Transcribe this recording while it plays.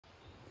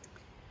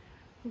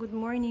Good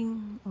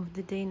morning of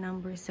the day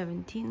number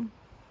 17,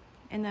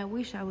 and I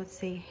wish I would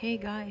say, hey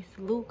guys,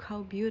 look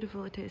how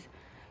beautiful it is.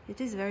 It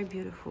is very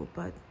beautiful,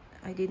 but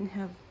I didn't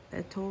have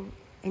at all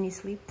any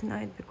sleep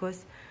tonight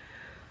because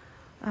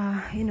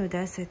in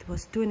Odessa it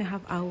was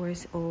 2.5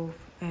 hours of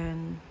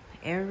an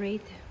air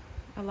raid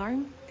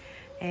alarm,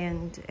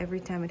 and every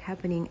time it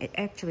happening,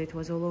 it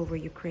was all over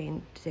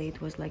Ukraine. Today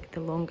it was like the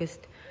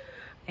longest,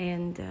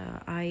 and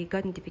I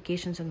got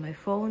notifications on my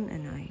phone,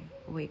 and I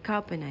wake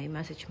up and I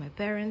message my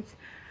parents,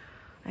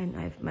 and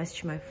I've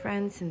messaged my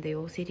friends, and they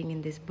all sitting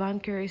in these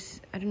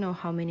bunkers. I don't know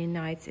how many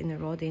nights in a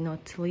row they're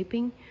not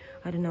sleeping.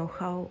 I don't know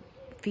how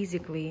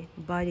physically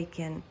body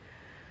can,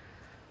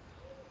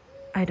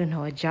 I don't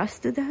know,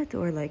 adjust to that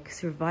or like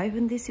survive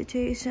in this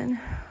situation.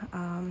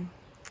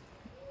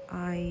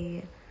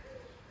 I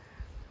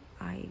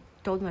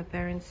told my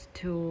parents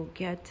to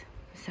get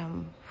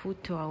some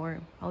food to our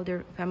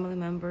older family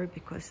member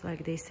because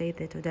like they say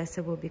that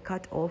Odessa will be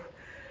cut off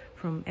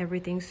from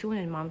everything soon,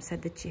 and mom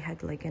said that she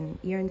had like an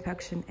ear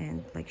infection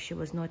and like she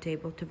was not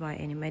able to buy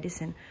any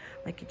medicine.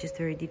 Like it's just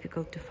very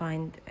difficult to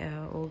find.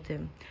 All the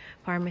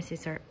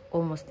pharmacies are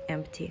almost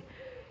empty.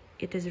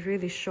 It is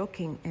really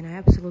shocking, and I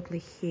absolutely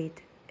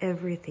hate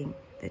everything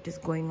that is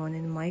going on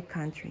in my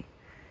country.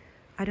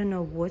 I don't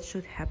know what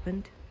should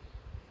happen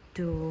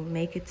to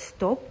make it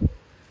stop,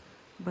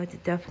 but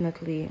it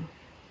definitely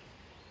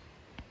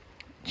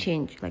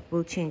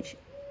will change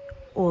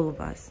all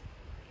of us,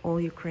 all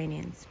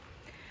Ukrainians.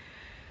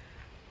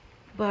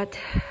 But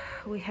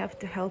we have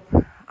to help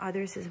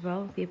others as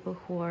well, people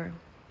who are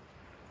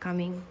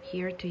coming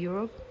here to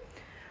Europe.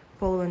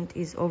 Poland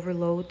is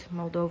overloaded,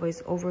 Moldova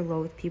is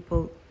overloaded.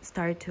 People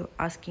start to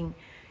asking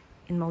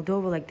in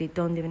Moldova, like they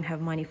don't even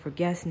have money for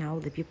gas now,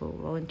 the people,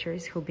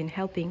 volunteers who've been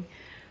helping.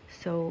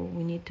 So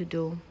we need to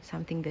do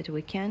something that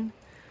we can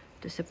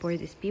to support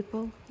these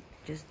people.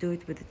 Just do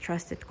it with the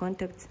trusted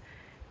contacts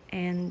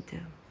and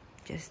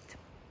just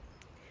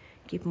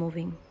keep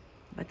moving.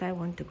 But I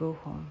want to go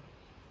home.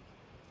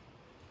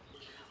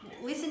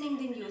 Listening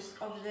the news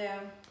of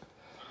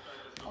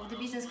the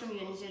business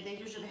community, they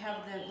usually have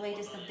the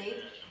latest update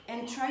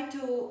and try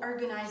to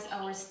organize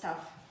our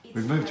stuff.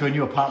 We've moved to a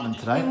new apartment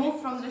today. We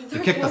moved from the third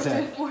They kicked us floor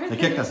to out. the fourth. They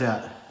kicked us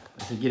out.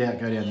 They said, get out,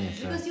 go down there.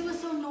 So. Because it was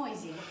so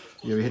noisy.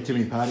 Yeah, we had too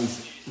many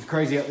parties. It was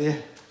crazy up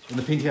there in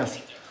the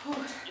penthouse.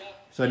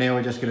 So now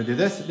we're just going to do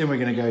this. Then we're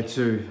going to go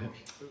to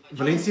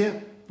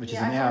Valencia, which is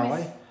an hour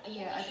away.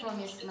 Yeah, I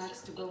promised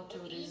Max to go to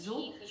the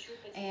zoo,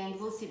 and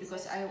we'll see,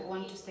 because I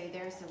want to stay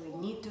there, so we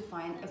need to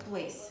find a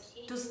place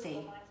to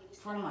stay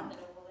for a month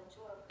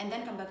and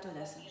then come back to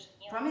Odessa.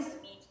 Promise?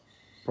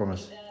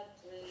 Promise.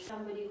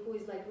 Somebody who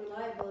is like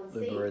reliable and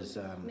Luba safe. is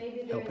Maybe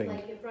there's helping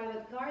like a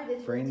private car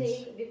that friends, you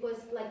take, because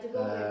like to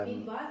go with a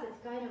big bus,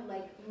 it's kind of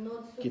like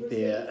not super get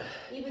their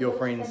safe. Even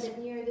girlfriends,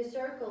 near the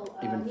circle,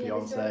 even near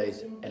fiancés,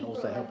 the and people,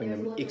 also like, helping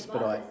there's them lots of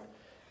expedite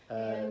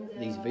buses.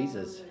 these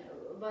visas.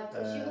 But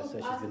So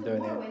she's been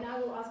doing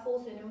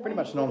that pretty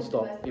much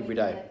non-stop every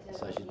day.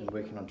 So she's been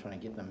working on trying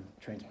to get them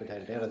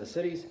transported out of the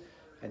cities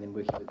and then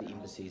working with the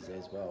embassies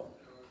as well.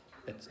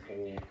 It's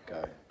all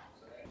go.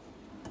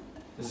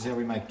 This is how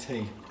we make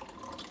tea.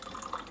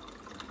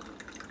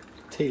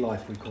 Tea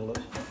life, we call it.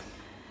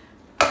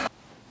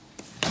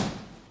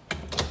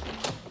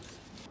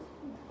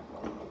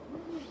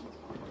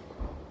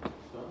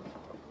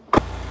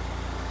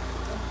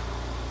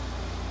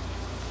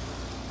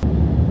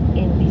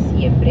 En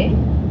diciembre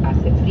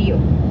hace frío,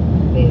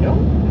 pero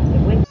hace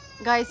buen.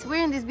 Guys,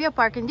 we're in this beer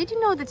park, and did you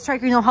know that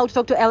Striker know how to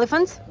talk to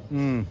elephants?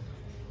 I'm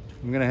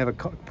going to have a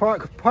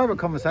private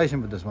conversation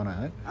with this one, I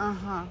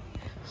hope.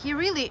 He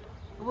really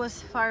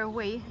was far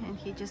away, and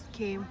he just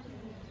came.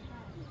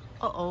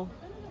 Uh-oh.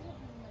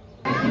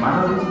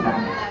 Estimada audiencia,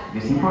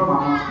 les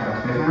informamos que a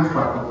las 3 menos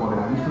cuarto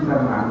podrán disfrutar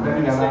de una ruta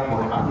guiada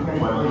por África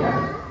Ecuatorial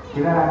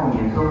que dará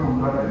comienzo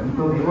junto al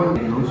perrito de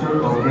Golden Illusion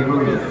of the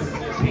Gorillas.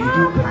 Thank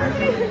you.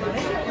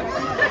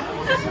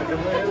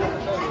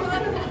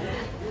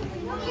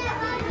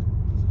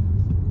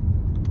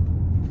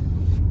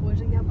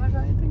 Боже, я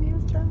обожаю это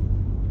место.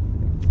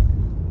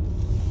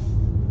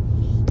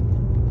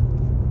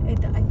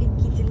 Это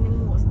офигительный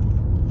мост.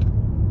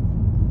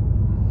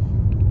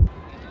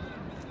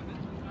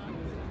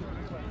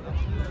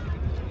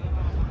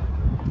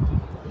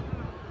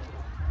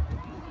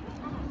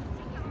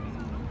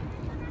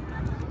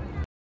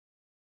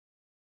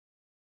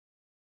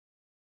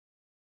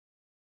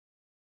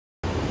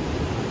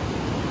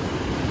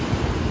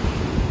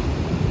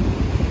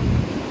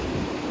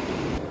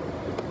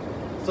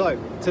 So,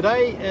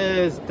 today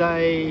is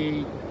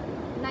day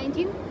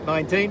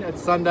 19.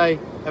 It's Sunday.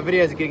 Our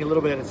videos are getting a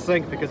little bit out of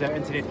sync because our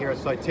internet here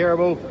is so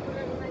terrible.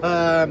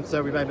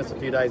 So we may miss a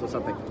few days or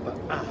something. But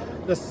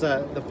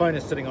the phone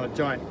is sitting on a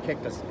giant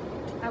cactus.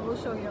 I will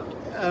show you.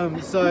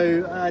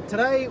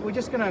 Today we're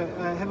just gonna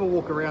have a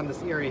walk around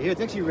this area here.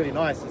 It's actually really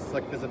nice. It's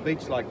like there's a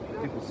beach, like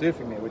people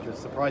surfing there, which is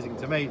surprising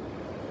to me.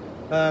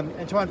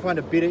 And try and find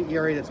a better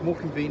area that's more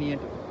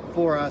convenient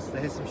for us,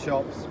 that has some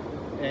shops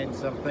and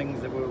some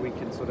things that where we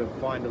can sort of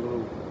find a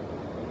little,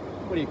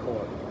 what do you call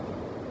it?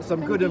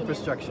 some good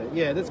infrastructure.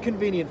 Yeah, that's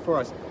convenient for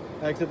us.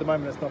 Because at the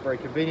moment it's not very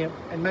convenient,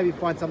 and maybe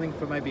find something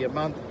for maybe a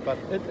month, but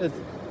it is,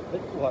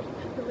 what?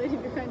 The lady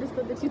behind us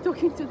thought that you're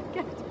talking to the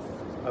cactus.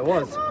 I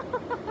was.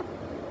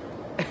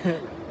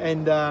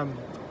 And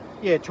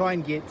yeah, try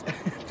and get,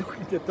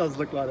 it does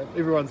look like it,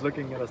 everyone's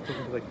looking at us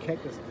talking to the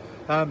cactus.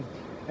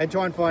 And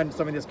try and find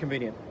something that's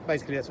convenient.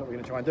 Basically, that's what we're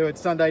going to try and do.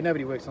 It's Sunday,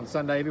 nobody works on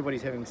Sunday,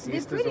 everybody's having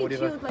siestas or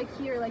whatever. They're pretty chilled, like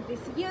here, like the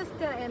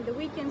siesta and the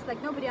weekends,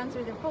 like nobody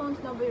answers their phones,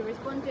 nobody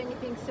responds to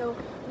anything. So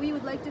we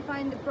would like to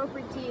find the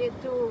property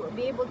to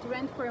be able to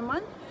rent for a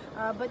month.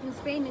 But in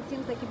Spain it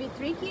seems like a bit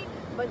tricky,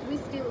 but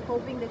we're still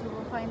hoping that we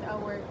will find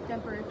our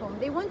temporary home.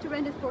 They want to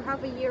rent it for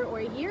half a year or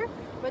a year,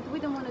 but we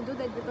don't want to do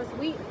that because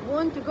we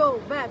want to go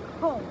back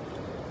home.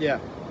 Yeah,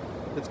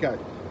 let's go.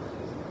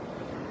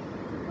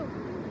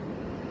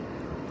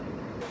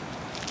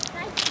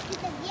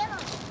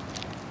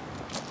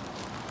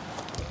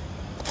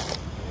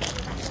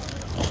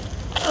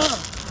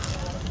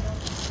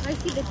 I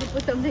see that you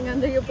put something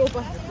under your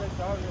popa.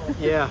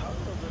 Yeah.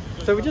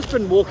 So we've just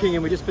been walking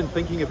and we've just been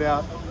thinking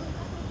about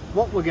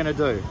what we're going to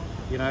do,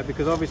 you know,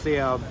 because obviously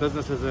our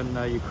businesses in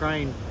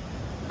Ukraine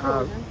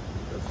are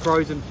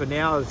frozen for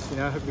now, as you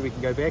know, hopefully we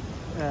can go back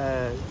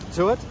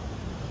to it.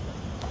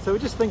 So we're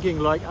just thinking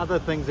like other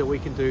things that we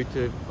can do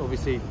to,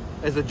 obviously,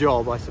 as a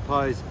job, I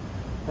suppose.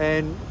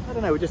 And I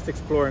don't know, we're just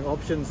exploring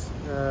options,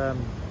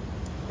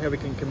 how we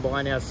can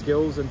combine our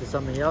skills into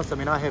something else. I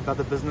mean, I have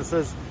other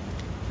businesses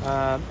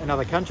in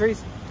other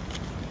countries,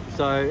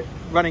 so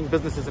running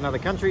businesses in other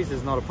countries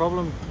is not a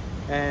problem.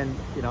 And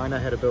you know, I know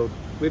how to build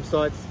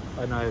websites,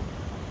 I know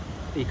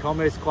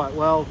e-commerce quite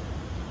well.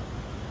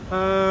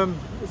 So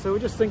we're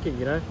just thinking,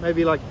 you know,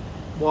 maybe like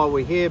while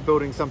we're here,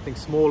 building something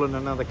small in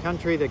another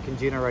country that can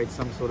generate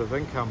some sort of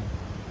income.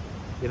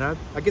 You know,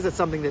 I guess it's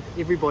something that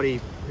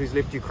everybody who's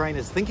left Ukraine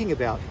is thinking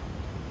about,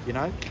 you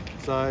know.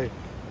 So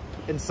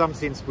in some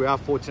sense we are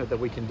fortunate that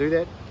we can do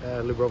that.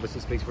 Libra obviously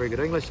speaks very good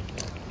English,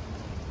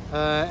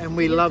 and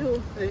we love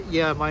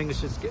yeah, my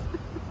English is good.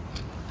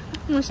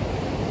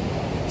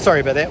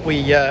 Sorry about that.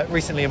 We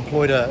recently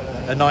employed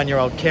a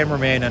 9-year-old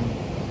cameraman, and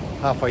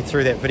halfway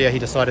through that video he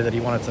decided that he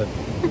wanted to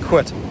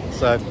quit.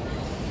 So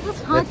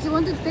that's hard. He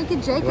wanted to take a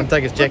jacket. He wanted to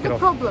take his jacket off.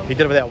 Problem? He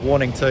did it without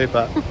warning too,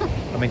 but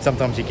I mean,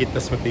 sometimes you get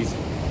this with these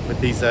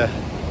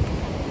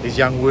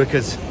young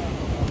workers.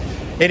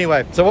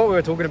 Anyway, so what we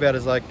were talking about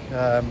is like,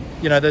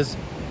 you know, there's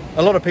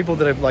a lot of people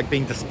that have like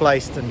been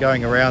displaced and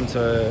going around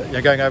to, you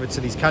know, going over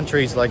to these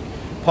countries. Like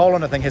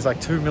Poland, I think, has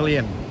like 2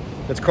 million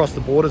that's crossed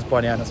the borders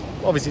by now, and it's,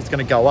 obviously it's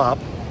going to go up.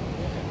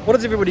 What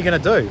is everybody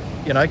going to do?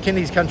 You know, can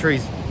these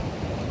countries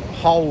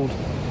hold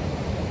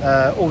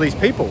all these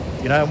people?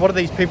 You know, and what are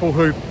these people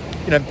who,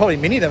 you know, probably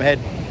many of them had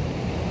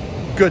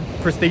good,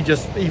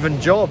 prestigious,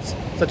 even jobs,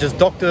 such as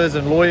doctors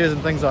and lawyers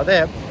and things like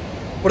that.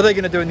 What are they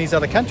going to do in these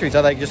other countries?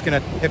 Are they just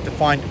going to have to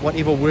find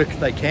whatever work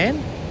they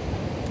can?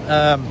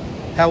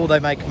 How will they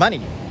make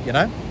money? You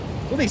know,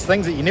 all these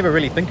things that you never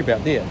really think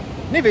about there.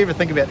 Never ever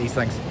think about these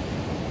things.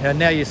 You know,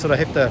 now you sort of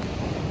have to,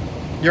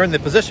 you're in the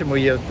position where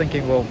you're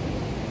thinking, well,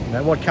 you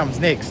know, what comes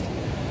next?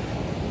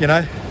 You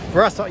know,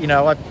 for us, you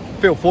know, I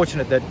feel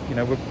fortunate that, you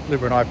know,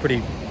 Libra and I are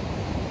pretty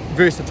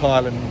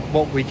versatile in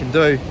what we can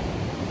do.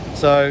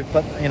 So,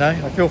 but, you know,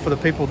 I feel for the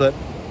people that,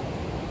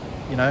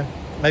 you know,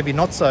 maybe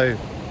not so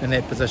in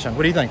that position.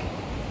 What do you think?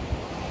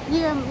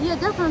 Yeah,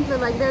 definitely.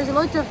 Like, there's a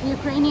lot of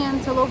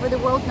Ukrainians all over the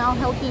world now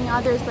helping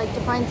others, like,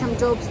 to find some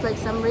jobs, like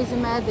some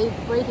resume. They're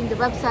creating the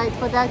website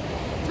for that.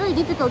 It's very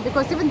difficult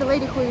because even the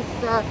lady who is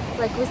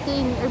like, was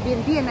staying in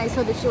Airbnb, and I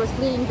saw that she was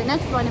cleaning the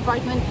next one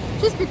apartment.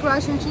 She speaks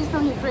Russian. She's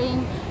from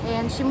Ukraine,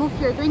 and she moved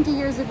here 20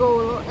 years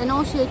ago. And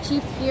all she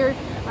achieved here,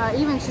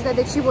 even she said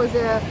that she was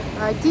a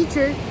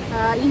teacher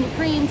in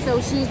Ukraine,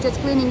 so she's just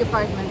cleaning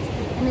apartments,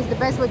 and it's the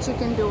best what she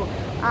can do.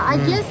 I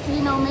guess,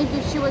 you know, maybe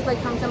if she was like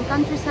from some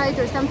countryside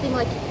or something,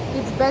 like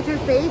it's better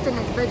paid and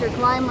it's better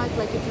climate,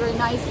 like it's very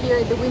nice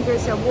here, the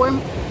winters are warm.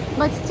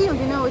 But still,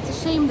 you know, it's a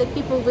shame that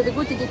people with a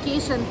good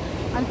education,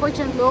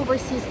 unfortunately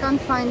overseas,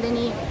 can't find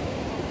any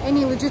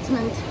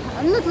legitimate,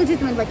 not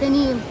legitimate, like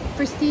any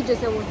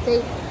prestigious, I would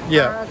say,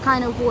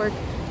 kind of work.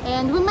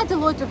 And we met a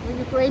lot of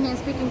Ukrainian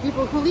speaking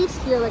people who lives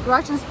here, like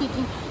Russian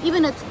speaking.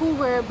 Even at school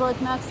where I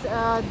brought Max,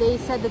 they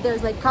said that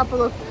there's like a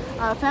couple of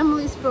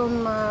families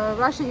from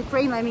Russia,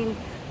 Ukraine. I mean,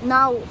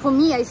 now for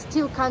me, I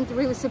still can't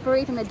really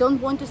separate, and I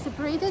don't want to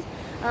separate it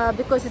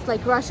because it's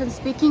like Russian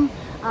speaking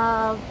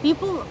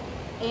people.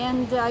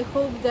 And I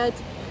hope that,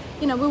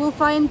 you know, we will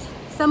find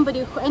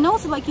somebody who, and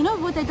also, like, you know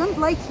what I don't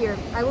like here,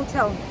 I will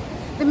tell.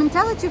 The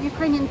mentality of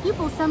Ukrainian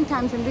people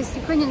sometimes in these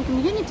Ukrainian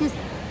communities,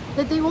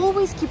 that they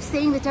always keep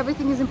saying that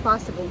everything is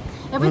impossible,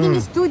 everything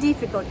is too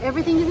difficult,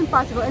 everything is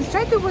impossible. And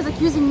Striker was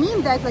accusing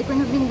me that, like, when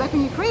we've been back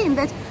in Ukraine,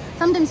 that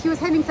sometimes he was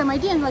having some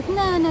idea and like,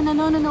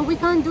 no, we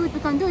can't do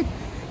it.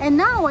 And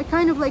now I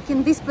kind of like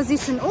in this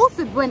position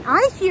also, when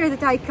I hear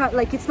that I can't,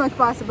 like, it's not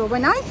possible,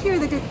 when I hear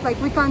that it's like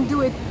we can't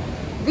do it,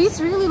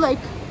 this really like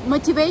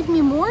motivate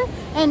me more.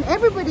 And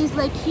everybody's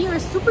like here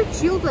super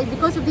chilled, like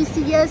because of these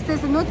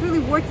siestas and not really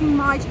working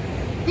much.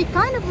 They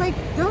kind of like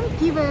don't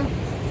give a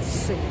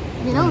shit.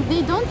 you know,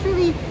 they don't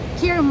really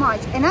care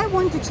much, and I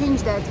want to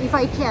change that if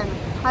I can.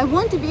 I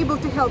want to be able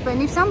to help,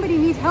 and if somebody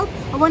needs help,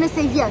 I want to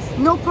say yes,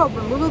 no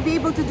problem, we will be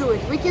able to do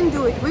it, we can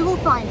do it, we will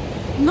find.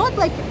 Not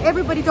like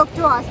everybody talk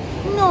to us,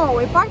 no,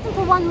 apartment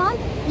for 1 month,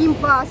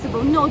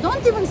 impossible, no,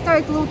 don't even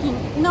start looking,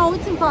 no,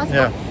 it's impossible.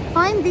 Yeah.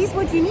 Find this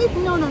what you need,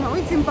 no,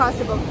 it's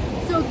impossible.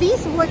 So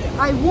this is what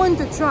I want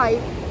to try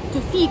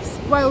to fix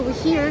while we're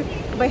here,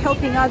 by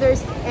helping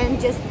others and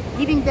just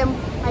giving them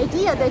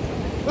idea that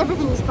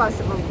everything is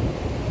possible.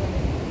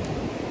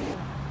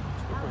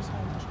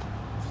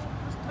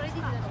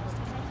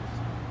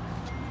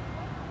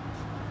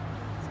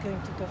 It's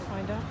going to go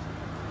find out.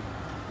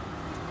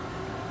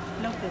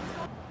 Noted.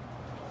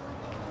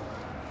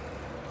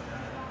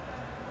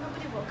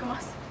 Nobody welcome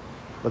us.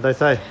 What'd they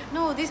say?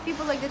 No, these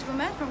people like that we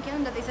met from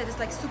Canada, they said it's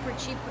like super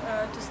cheap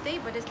to stay,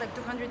 but it's like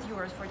 200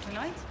 euros for 2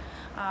 nights,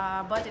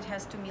 but it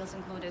has 2 meals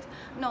included.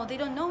 No, they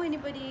don't know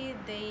anybody,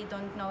 they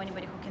don't know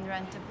anybody who can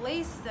rent a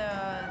place,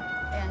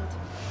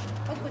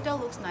 but hotel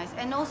looks nice.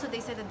 And also they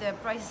said that the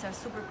prices are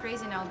super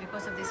crazy now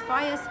because of these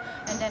fires,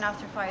 and then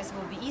after fires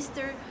will be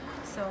Easter,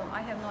 so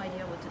I have no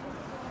idea what to do.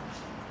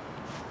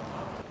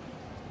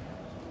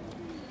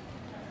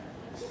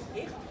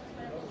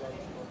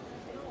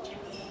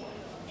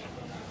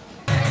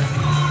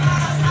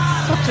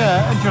 Such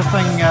an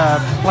interesting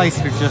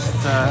place we've just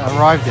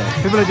arrived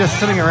at. People are just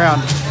sitting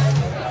around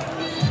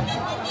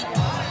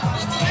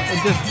and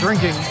just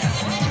drinking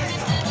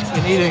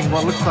and eating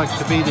what looks like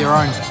to be their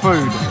own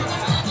food.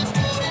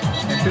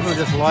 And people are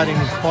just lighting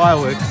these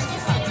fireworks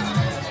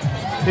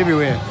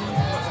everywhere.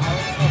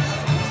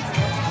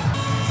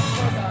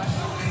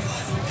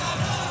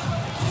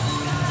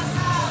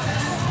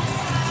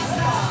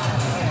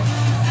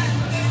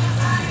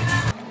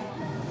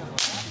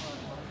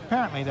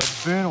 Apparently they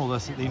burn all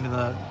this at the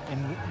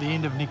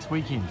end of next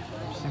weekend.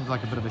 Seems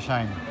like a bit of a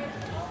shame.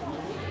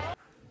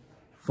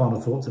 Final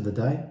thoughts of the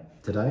day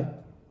today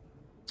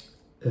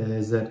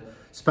is that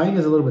Spain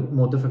is a little bit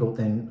more difficult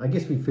than I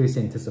guess we first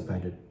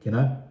anticipated, you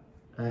know,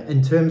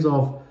 in terms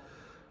of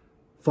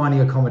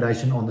finding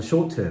accommodation on the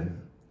short term,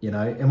 you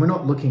know, and we're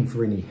not looking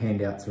for any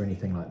handouts or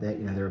anything like that.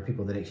 You know, there are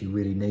people that actually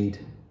really need,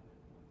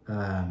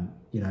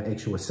 you know,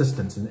 actual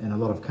assistance in a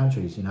lot of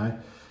countries, you know.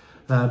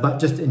 But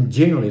just in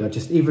generally, like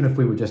just even if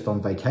we were just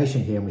on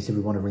vacation here and we said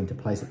we want to rent a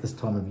place at this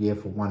time of year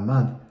for 1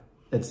 month,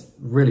 it's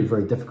really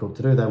very difficult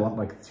to do. They want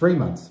like 3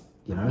 months,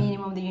 you know.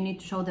 Minimum that you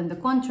need to show them the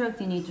contract,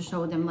 you need to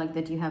show them like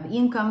that you have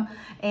income,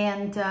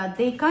 and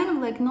they kind of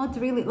like not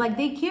really, like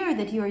they care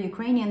that you're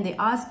Ukrainian, they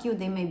ask you,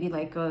 they may be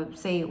like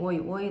say oi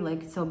oi,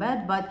 like it's so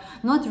bad, but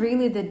not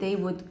really that they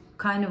would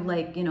kind of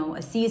like, you know,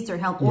 assist or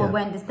help, or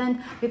we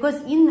understand, because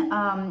in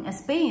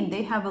Spain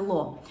they have a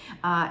law,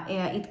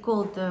 it's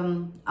called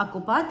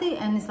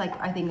occupati, and it's like,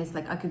 I think it's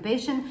like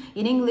occupation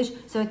in English,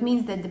 so it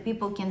means that the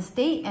people can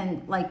stay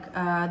and like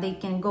they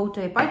can go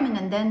to an apartment,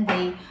 and then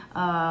they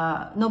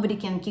nobody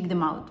can kick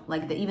them out,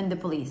 like even the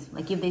police,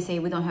 like if they say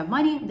we don't have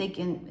money,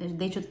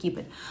 they should keep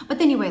it.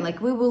 But anyway,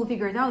 like we will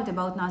figure it out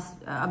about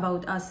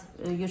us,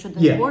 you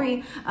shouldn't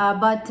worry,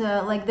 but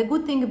like the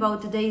good thing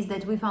about today is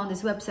that we found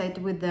this website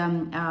with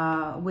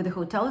the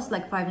hotels,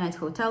 like 5 nights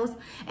hotels,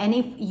 and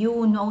if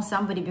you know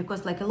somebody,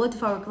 because like a lot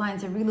of our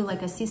clients are really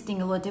like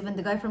assisting a lot, even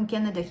the guy from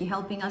Canada, he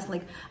helping us,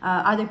 like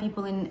other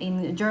people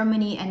in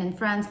Germany and in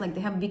France, like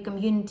they have a big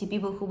community,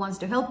 people who wants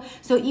to help.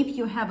 So if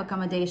you have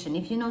accommodation,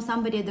 if you know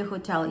somebody at the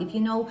hotel, if you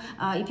know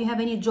if you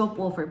have any job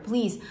offer,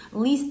 please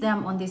list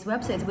them on these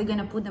websites. We're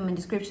gonna put them in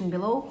description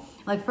below.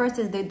 Like first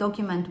is the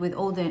document with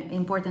all the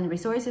important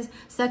resources,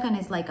 second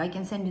is like I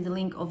can send you the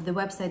link of the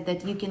website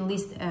that you can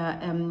list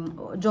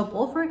job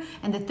offer,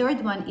 and the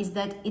third one is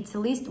that it's a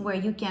list where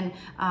you can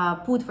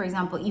put, for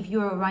example, if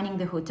you're running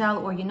the hotel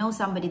or you know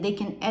somebody, they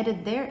can add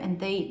it there,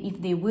 and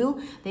if they will,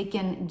 they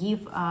can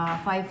give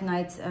 5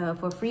 nights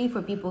for free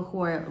for people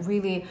who are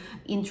really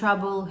in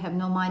trouble, have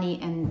no money,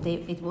 and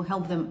it will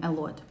help them a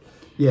lot.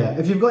 Yeah,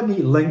 if you've got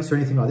any links or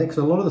anything like that, because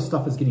a lot of the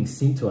stuff is getting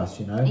sent to us,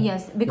 you know.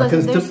 Yes,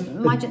 because there's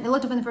a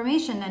lot of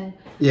information, and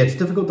yeah, it's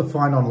difficult to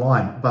find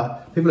online,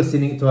 but people are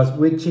sending it to us.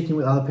 We're checking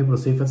with other people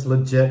to see if it's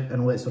legit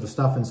and all that sort of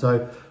stuff, and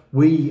so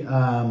we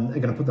are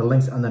going to put the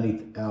links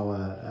underneath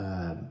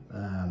our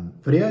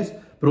videos,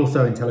 but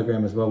also in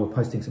Telegram as well. We're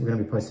going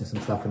to be posting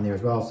some stuff in there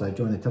as well, so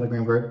join the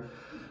Telegram group.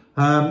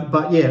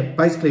 But yeah,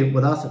 basically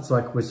with us, it's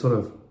like we're sort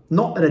of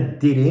not at a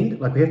dead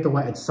end. Like we have to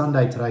wait. It's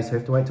Sunday today, so we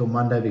have to wait till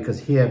Monday, because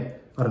here,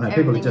 I don't know,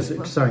 people are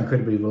just so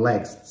incredibly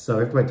relaxed. So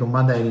we have to wait till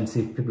Monday and then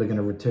see if people are going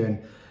to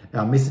return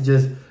our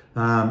messages.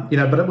 You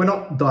know, but we're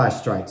not dire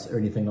straits or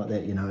anything like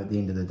that, you know, at the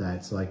end of the day.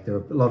 It's like there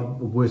are a lot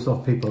of worse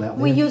off people out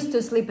there. We used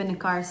to sleep in the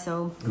car,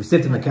 so... We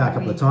slept in the car a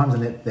couple of times,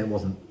 and that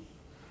wasn't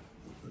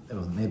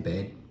that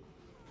bad.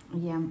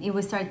 Yeah, if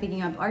we start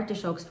picking up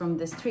artichokes from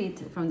the street,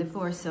 from the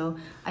floor, so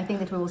I think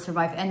that we will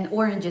survive. And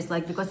oranges,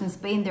 like, because in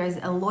Spain there's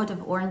a lot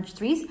of orange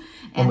trees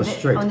and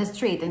on the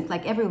street, and it's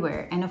like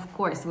everywhere. And of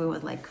course we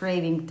was like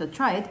craving to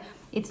try it.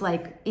 It's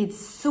like, it's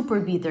super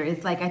bitter.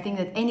 It's like, I think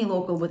that any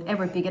local would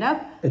ever pick it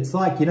up. It's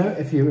like, you know,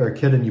 if you were a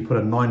kid and you put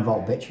a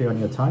 9-volt battery on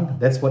your tongue,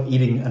 that's what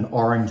eating an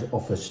orange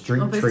off a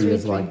street tree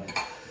is like.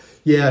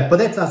 Yeah, but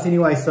that's us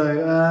anyway. So,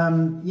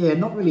 yeah,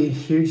 not really a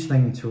huge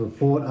thing to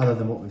report other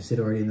than what we've said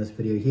already in this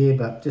video here,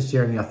 but just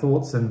sharing our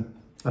thoughts, and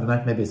I don't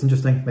know, maybe it's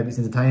interesting, maybe it's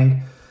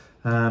entertaining.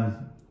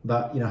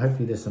 But, you know,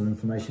 hopefully there's some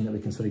information that we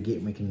can sort of get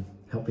and we can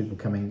help people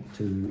coming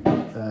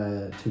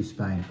to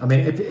Spain. I mean,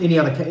 if any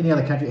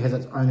other country has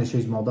its own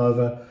issues,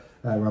 Moldova,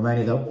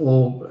 Romania, they're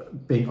all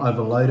being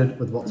overloaded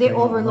with what's going on.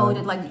 They're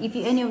overloaded. Like, if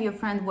any of your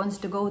friend wants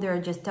to go there,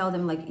 just tell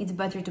them, like, it's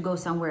better to go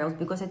somewhere else,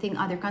 because I think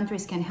other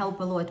countries can help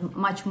a lot,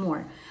 much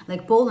more.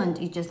 Like Poland,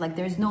 it's just like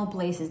there's no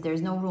places,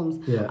 there's no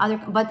rooms. Yeah.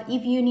 But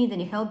if you need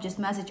any help, just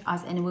message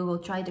us and we will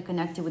try to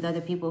connect you with other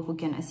people who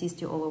can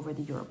assist you all over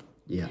Europe.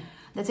 Yeah.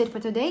 That's it for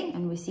today,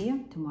 and we'll see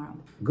you tomorrow.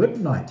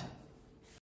 Good night.